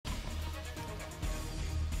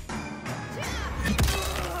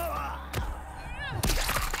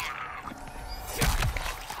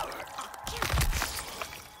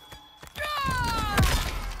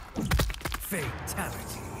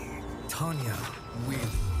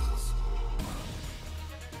wins.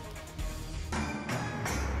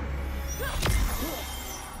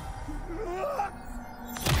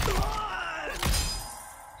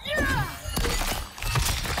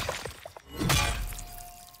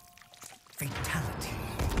 Fatality.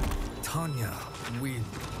 Tanya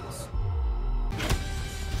wins.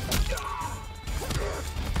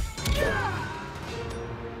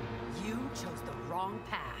 You chose the wrong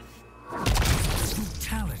path.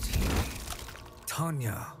 Brutality.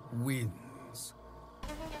 Tanya wins.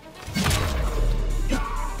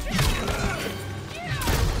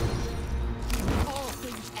 All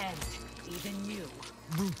things end, even you.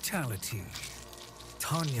 Brutality.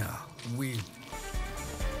 Tanya wins.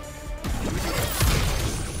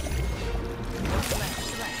 Left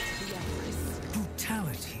threat to the Empress.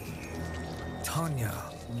 Brutality. Tanya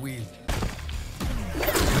wins.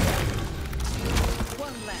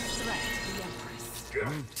 One less threat to the Empress.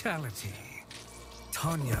 Brutality.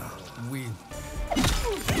 Tanya wins.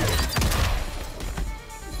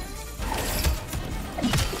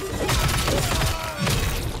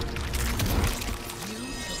 You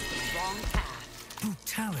chose the wrong path.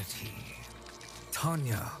 Brutality.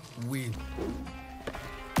 Tanya wins.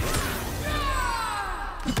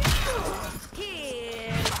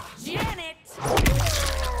 Here, Janet!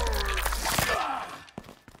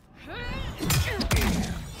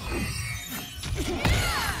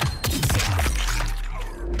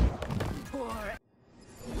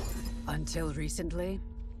 Until recently,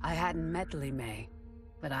 I hadn't met Li Mei,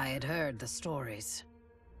 but I had heard the stories.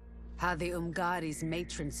 How the Umgadi's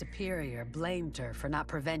matron superior blamed her for not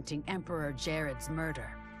preventing Emperor Jared's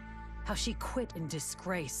murder. How she quit in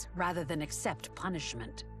disgrace rather than accept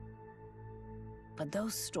punishment. But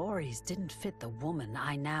those stories didn't fit the woman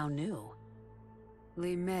I now knew.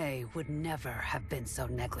 Li Mei would never have been so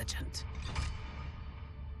negligent.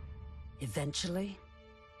 Eventually,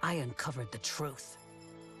 I uncovered the truth.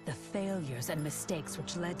 The failures and mistakes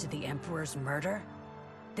which led to the Emperor's murder,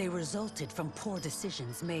 they resulted from poor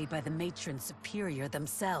decisions made by the matron superior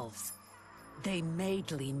themselves. They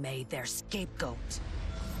made Li Mei their scapegoat.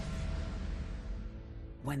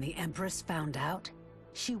 When the Empress found out,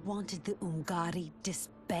 she wanted the Umgadi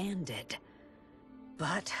disbanded.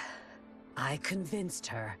 But I convinced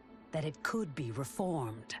her that it could be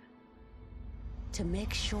reformed. To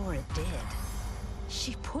make sure it did,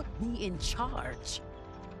 she put me in charge.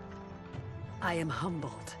 I am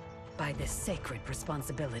humbled by this sacred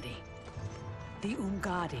responsibility. The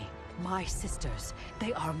Umgadi, my sisters,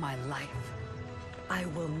 they are my life. I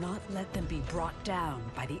will not let them be brought down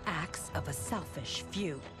by the acts of a selfish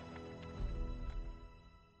few.